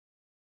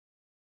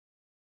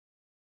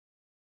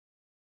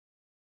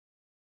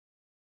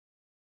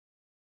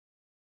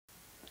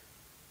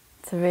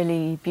It's a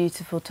really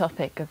beautiful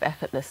topic of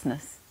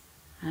effortlessness,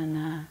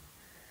 and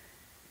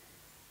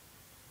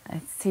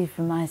I see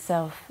for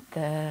myself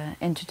the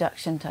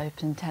introduction to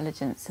open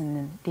intelligence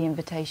and the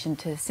invitation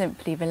to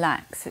simply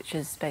relax, which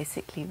is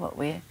basically what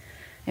we're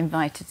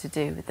invited to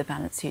do with the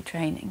Balance You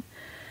training.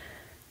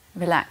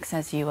 Relax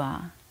as you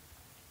are.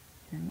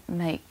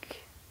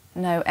 Make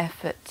no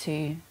effort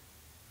to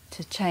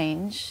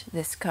change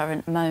this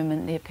current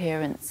moment, the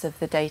appearance of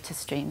the data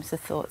streams, the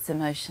thoughts,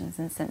 emotions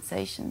and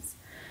sensations,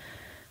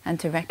 and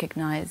to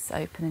recognize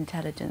open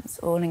intelligence,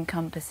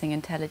 all-encompassing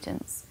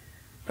intelligence,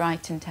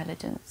 bright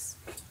intelligence,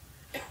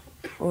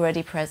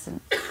 already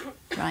present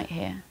right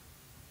here.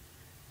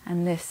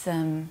 And this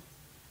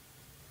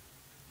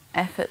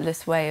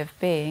effortless way of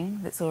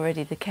being that's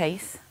already the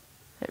case,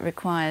 that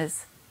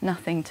requires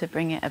nothing to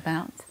bring it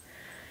about,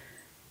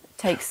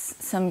 takes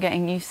some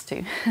getting used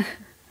to.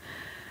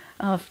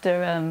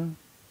 After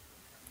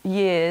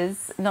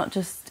years, not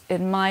just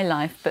in my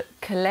life, but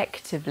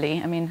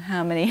collectively, I mean,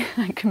 how many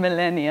like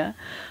millennia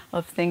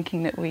of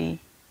thinking that we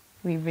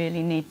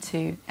really need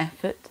to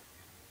effort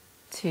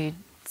to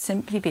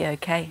simply be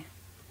okay,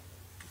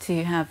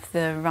 to have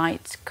the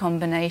right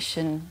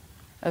combination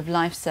of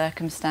life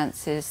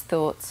circumstances,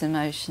 thoughts,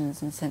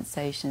 emotions and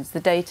sensations. The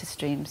data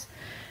streams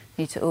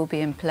need to all be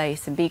in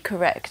place and be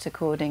correct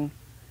according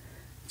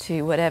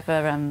to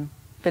whatever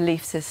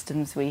belief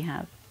systems we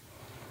have,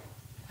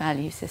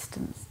 value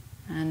systems.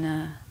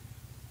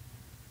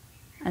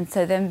 And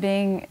so then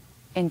being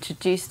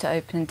introduced to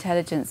open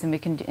intelligence, and we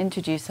can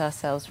introduce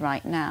ourselves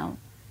right now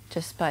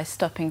just by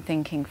stopping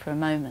thinking for a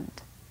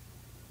moment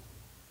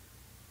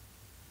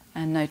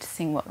and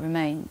noticing what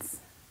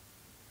remains.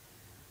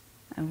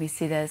 And we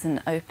see there's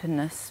an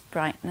openness,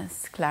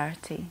 brightness,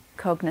 clarity,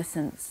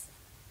 cognizance,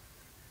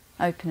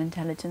 open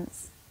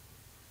intelligence.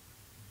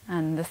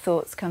 And the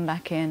thoughts come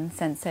back in,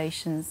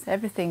 sensations,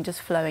 everything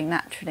just flowing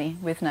naturally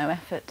with no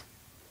effort.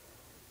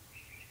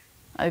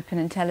 Open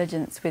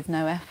intelligence with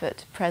no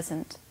effort,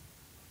 present.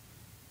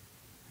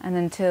 And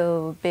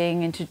until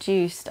being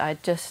introduced,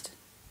 I'd just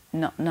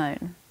not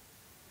known,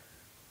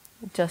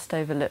 just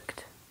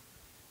overlooked.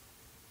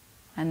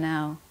 And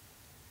now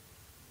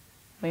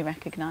we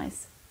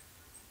recognize.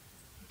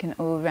 We can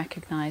all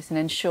recognize, and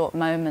in short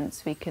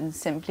moments we can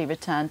simply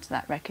return to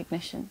that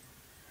recognition.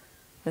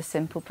 The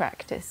simple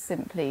practice,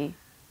 simply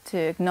to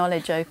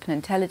acknowledge open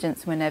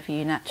intelligence whenever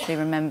you naturally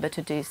remember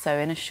to do so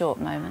in a short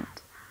moment.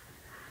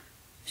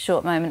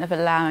 Short moment of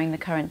allowing the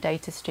current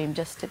data stream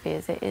just to be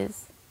as it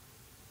is.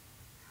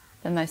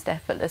 The most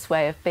effortless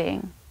way of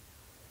being.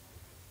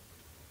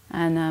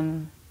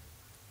 And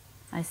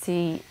I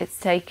see it's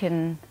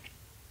taken,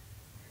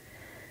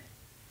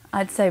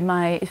 I'd say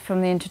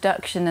from the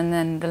introduction and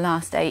then the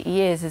last 8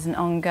 years is an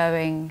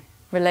ongoing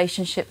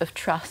relationship of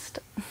trust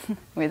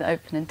with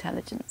open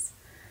intelligence.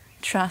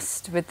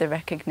 Trust with the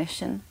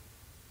recognition,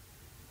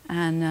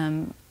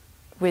 and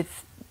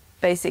with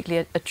basically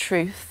a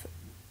truth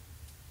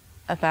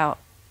about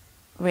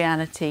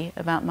reality,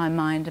 about my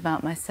mind,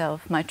 about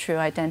myself, my true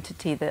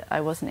identity that I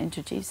wasn't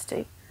introduced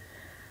to.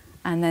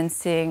 And then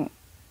seeing,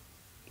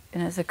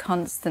 as a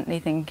constantly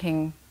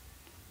thinking,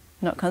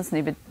 not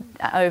constantly,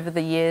 but over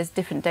the years,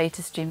 different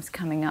data streams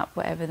coming up,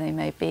 whatever they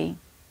may be.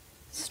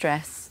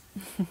 Stress.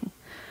 I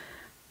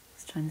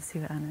was trying to see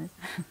what Anna is.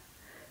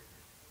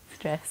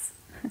 Stress.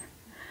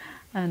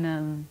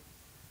 And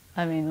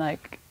I mean,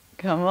 like,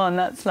 come on,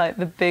 that's like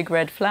the big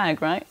red flag,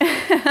 right?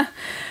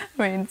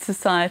 I mean,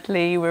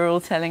 societally, we're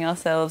all telling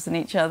ourselves and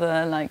each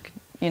other, like,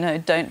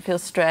 don't feel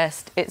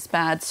stressed, it's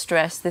bad,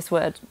 stress, this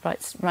word,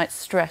 write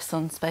stress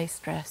on space,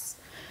 stress.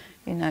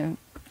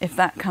 If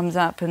that comes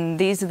up and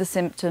these are the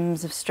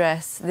symptoms of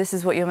stress, this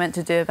is what you're meant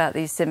to do about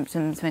these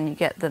symptoms when you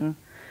get them.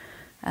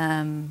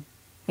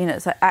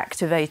 It's like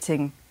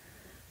activating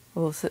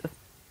all sort of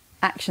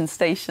action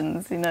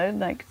stations,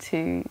 like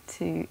to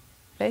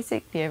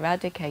basically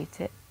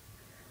eradicate it,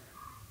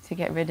 to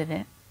get rid of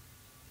it.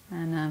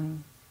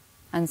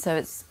 And so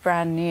it's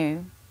brand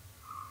new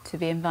to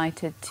be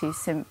invited to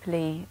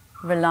simply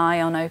rely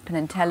on open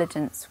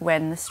intelligence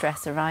when the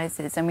stress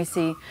arises. And we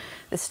see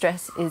the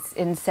stress is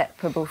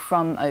inseparable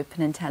from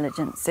open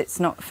intelligence. It's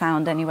not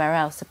found anywhere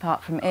else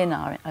apart from in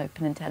our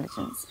open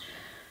intelligence.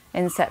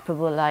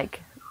 Inseparable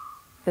like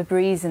the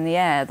breeze in the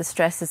air. The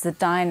stress is the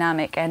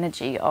dynamic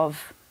energy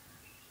of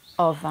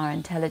our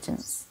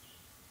intelligence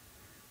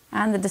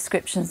and the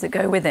descriptions that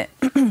go with it.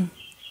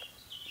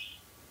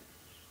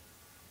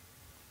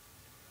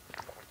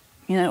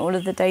 All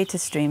of the data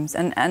streams.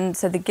 And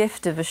so the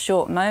gift of a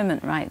short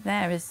moment right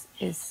there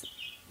is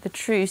the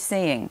true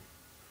seeing,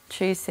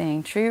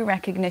 true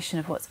recognition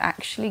of what's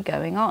actually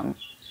going on.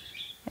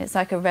 It's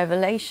like a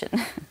revelation.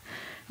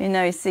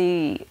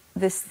 See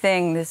this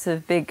thing, this sort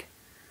of big,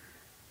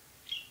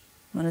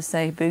 I want to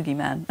say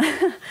boogeyman,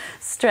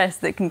 stress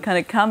that can kind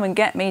of come and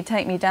get me,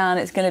 take me down.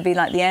 It's going to be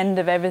like the end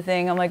of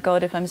everything. Oh my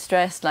God, if I'm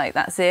stressed, like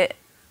that's it.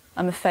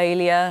 I'm a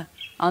failure.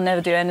 I'll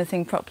never do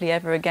anything properly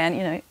ever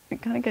again.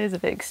 It kind of goes a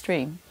bit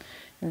extreme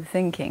in the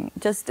thinking.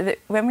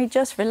 When we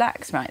just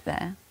relax right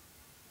there,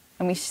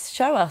 And we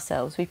show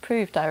ourselves, we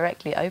prove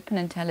directly open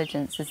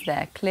intelligence is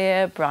there,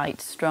 clear, bright,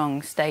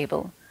 strong,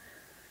 stable,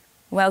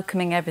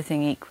 welcoming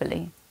everything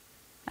equally.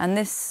 And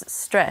this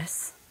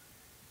stress,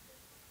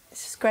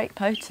 it's just great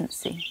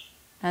potency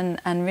and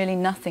really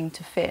nothing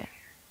to fear.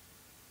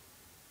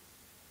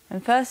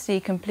 And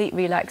firstly, complete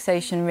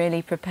relaxation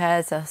really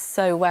prepares us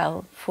so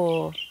well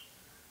for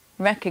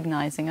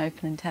recognizing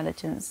open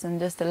intelligence and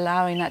just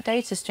allowing that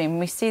data stream.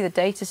 We see the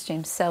data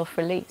stream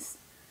self-release.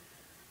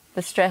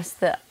 The stress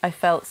that I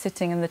felt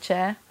sitting in the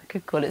chair, I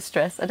could call it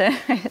stress, I don't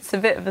know, it's a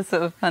bit of a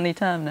sort of funny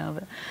term now,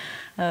 but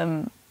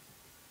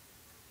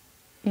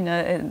you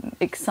know,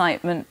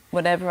 excitement,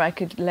 whatever I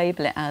could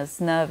label it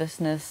as,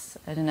 nervousness,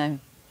 I don't know,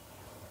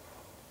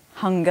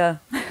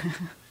 hunger,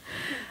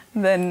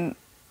 then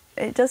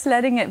just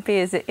letting it be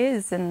as it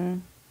is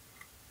and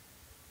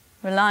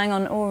relying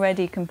on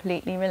already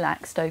completely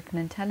relaxed open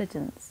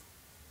intelligence.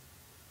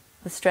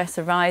 The stress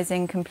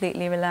arising,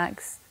 completely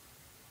relaxed.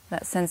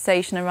 That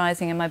sensation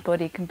arising in my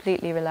body,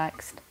 completely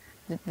relaxed.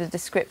 The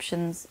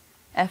descriptions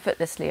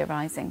effortlessly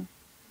arising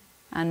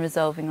and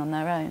resolving on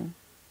their own.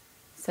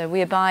 So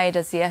we abide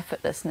as the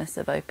effortlessness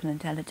of open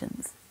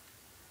intelligence.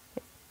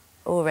 It's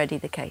already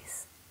the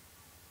case.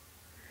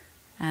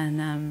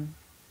 And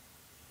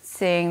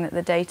seeing that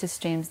the data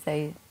streams,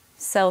 they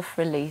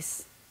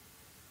self-release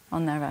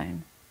on their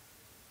own.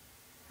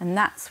 And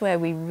that's where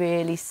we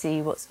really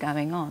see what's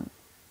going on.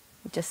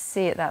 We just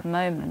see at that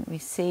moment, we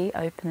see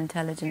open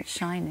intelligence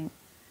shining.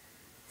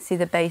 See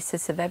the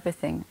basis of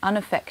everything,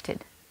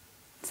 unaffected.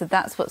 So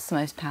that's what's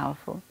most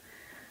powerful.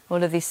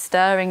 All of these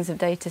stirrings of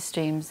data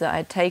streams that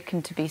I'd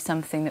taken to be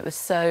something that was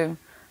so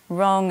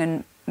wrong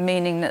and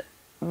meaning that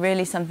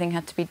really something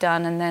had to be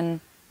done, and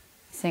then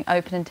seeing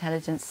open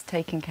intelligence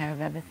taking care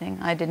of everything.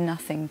 I did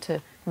nothing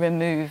to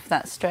remove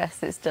that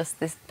stress. It's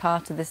just this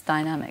part of this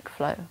dynamic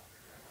flow.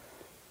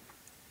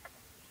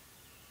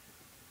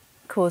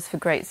 Cause for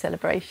great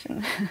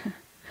celebration.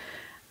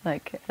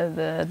 Like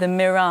the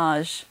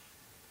mirage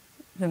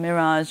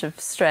of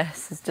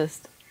stress is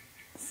just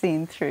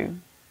seen through.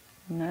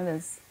 You know,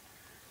 there's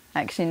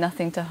actually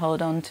nothing to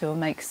hold on to or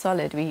make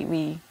solid.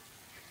 We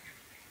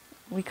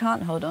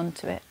can't hold on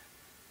to it,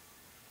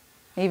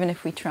 even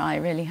if we try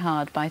really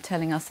hard by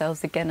telling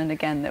ourselves again and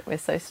again that we're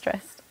so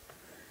stressed.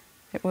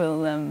 It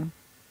will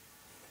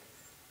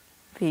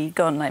be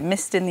gone like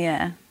mist in the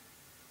air,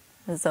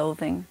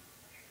 dissolving.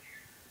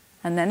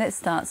 And then it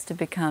starts to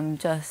become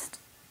just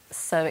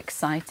so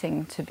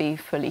exciting to be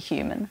fully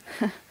human.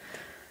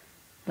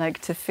 Like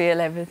to feel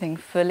everything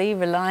fully,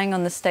 relying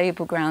on the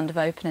stable ground of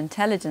open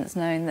intelligence,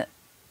 knowing that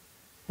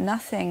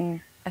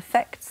nothing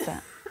affects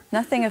that.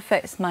 Nothing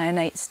affects my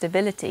innate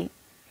stability,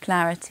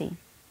 clarity,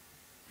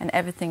 and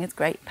everything is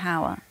great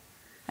power.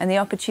 And the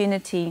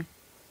opportunity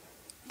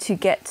to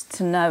get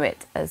to know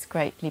it as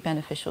greatly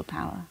beneficial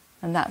power.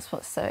 And that's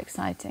what's so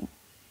exciting.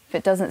 If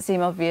it doesn't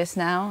seem obvious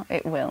now,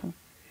 it will.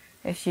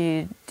 If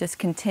you just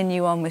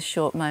continue on with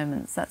short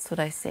moments, that's what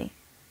I see.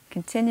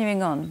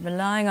 Continuing on,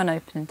 relying on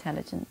open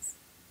intelligence.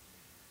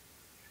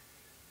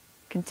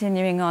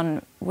 Continuing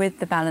on with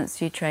the Balanced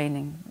View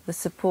training, the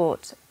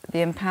support, the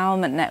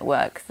empowerment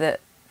network that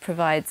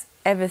provides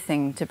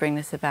everything to bring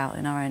this about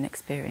in our own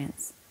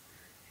experience.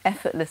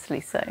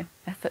 Effortlessly so,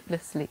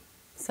 effortlessly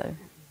so.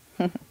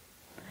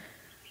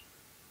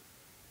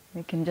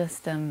 We can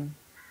just, you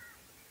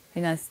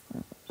know,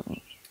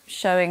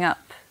 showing up.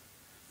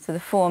 So the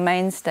four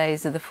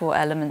mainstays are the four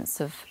elements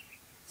of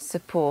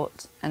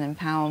support and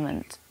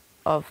empowerment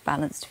of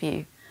Balanced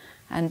View.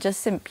 And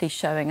just simply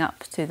showing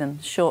up to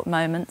them, short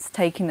moments,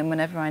 taking them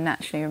whenever I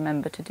naturally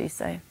remember to do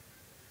so.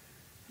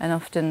 And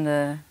often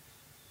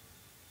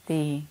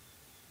the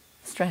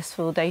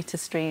stressful data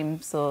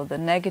streams or the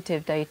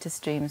negative data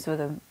streams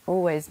were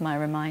always my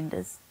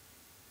reminders.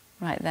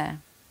 Right there.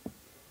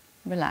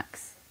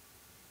 Relax.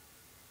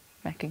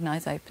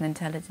 Recognize open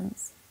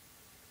intelligence.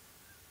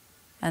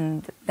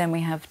 And then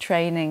we have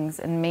trainings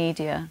and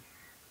media,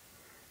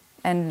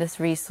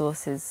 endless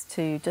resources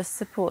to just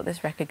support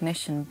this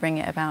recognition, bring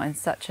it about in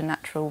such a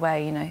natural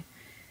way, you know.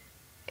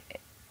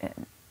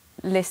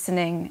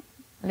 Listening,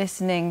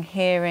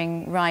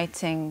 hearing,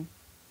 writing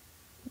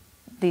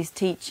these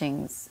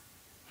teachings,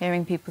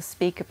 hearing people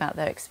speak about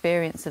their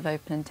experience of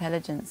open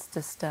intelligence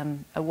just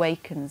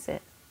awakens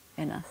it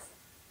in us.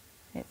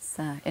 It's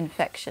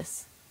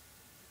infectious.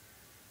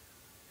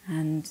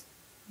 And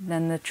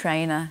then the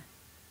trainer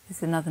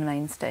is another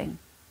mainstay.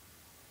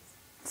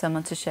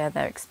 Someone to share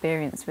their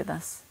experience with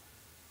us.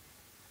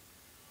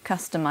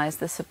 Customize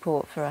the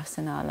support for us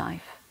in our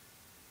life.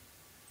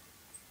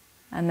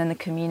 And then the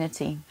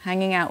community,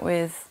 hanging out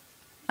with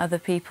other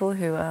people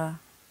who are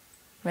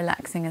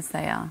relaxing as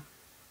they are,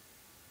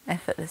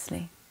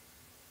 effortlessly.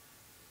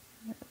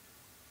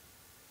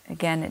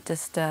 Again, it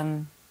just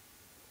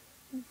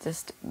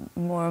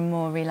more and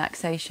more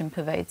relaxation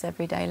pervades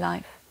everyday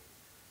life.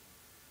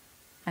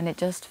 And it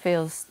just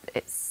feels,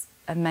 it's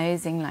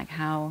amazing like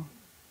how,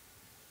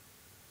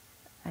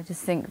 I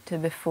just think to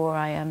before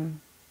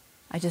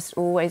I just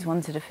always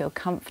wanted to feel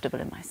comfortable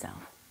in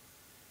myself.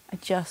 I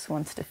just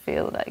wanted to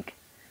feel like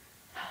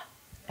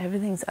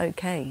everything's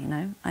okay, you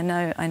know. I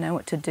know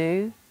what to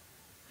do.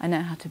 I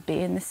know how to be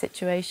in this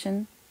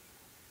situation.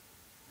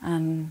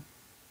 And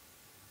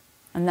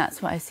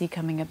that's what I see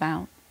coming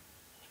about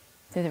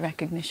through the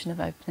recognition of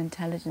open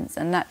intelligence,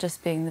 and that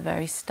just being the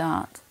very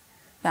start,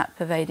 that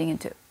pervading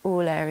into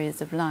all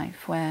areas of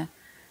life, where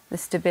the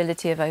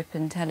stability of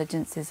open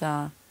intelligence is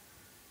our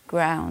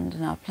ground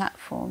and our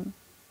platform.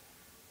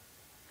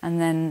 And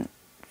then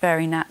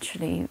very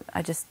naturally,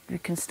 we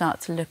can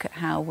start to look at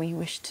how we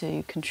wish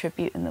to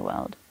contribute in the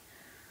world.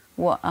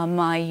 What are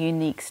my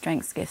unique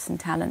strengths, gifts and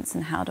talents,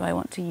 and how do I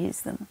want to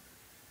use them?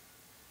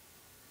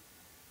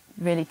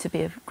 Really to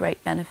be of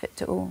great benefit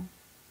to all.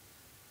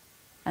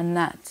 And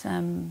that,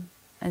 and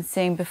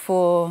seeing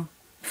before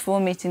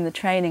meeting the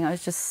training, I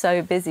was just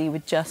so busy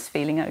with just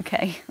feeling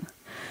okay.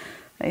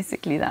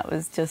 Basically, that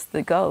was just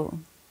the goal.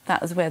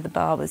 That was where the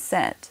bar was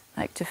set,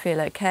 like to feel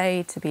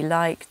okay, to be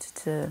liked,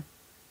 to,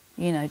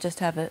 you know, just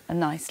have a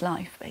nice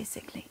life,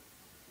 basically.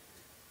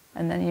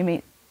 And then you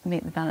meet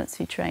the Balance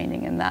View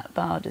training, and that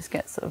bar just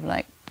gets sort of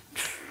like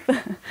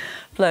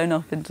blown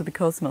off into the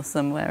cosmos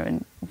somewhere,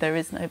 and there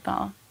is no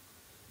bar.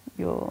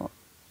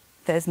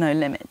 There's no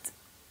limit.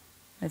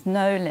 There's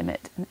no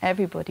limit, and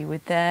everybody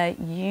with their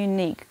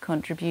unique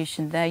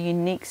contribution, their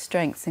unique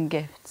strengths and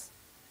gifts,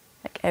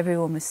 like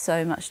everyone with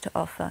so much to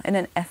offer in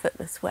an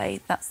effortless way.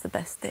 That's the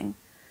best thing.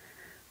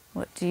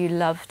 What do you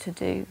love to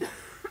do?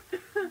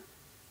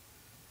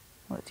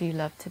 What do you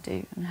love to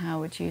do, and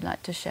how would you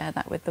like to share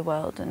that with the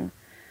world? And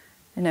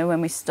you know, when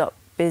we stop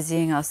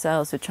busying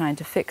ourselves with trying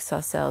to fix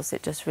ourselves,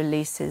 it just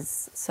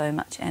releases so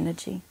much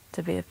energy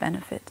to be of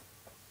benefit.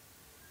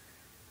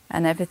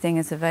 And everything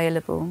is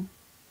available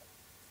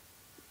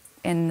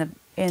in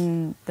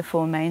the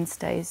four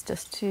mainstays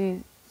just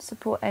to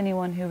support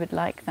anyone who would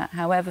like that,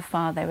 however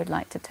far they would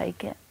like to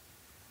take it.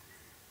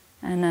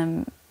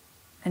 And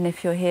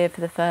if you're here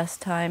for the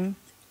first time,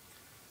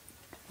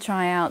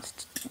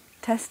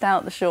 test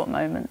out the short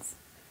moments,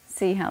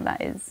 see how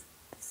that is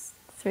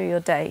through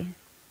your day.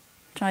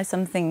 Try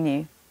something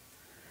new,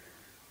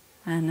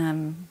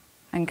 and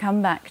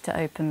come back to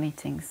open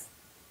meetings.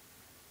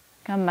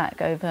 Come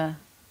back over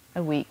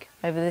a week,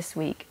 over this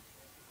week.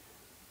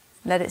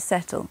 Let it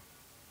settle.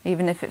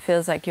 Even if it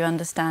feels like you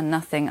understand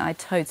nothing, I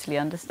totally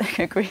understand,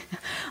 agree.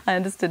 I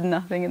understood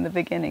nothing in the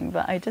beginning,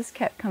 but I just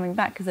kept coming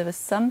back because there was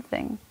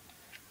something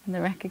in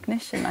the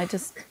recognition. It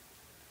was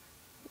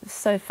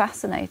so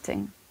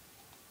fascinating.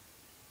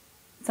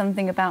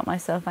 Something about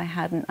myself I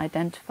hadn't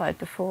identified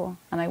before,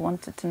 and I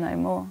wanted to know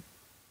more.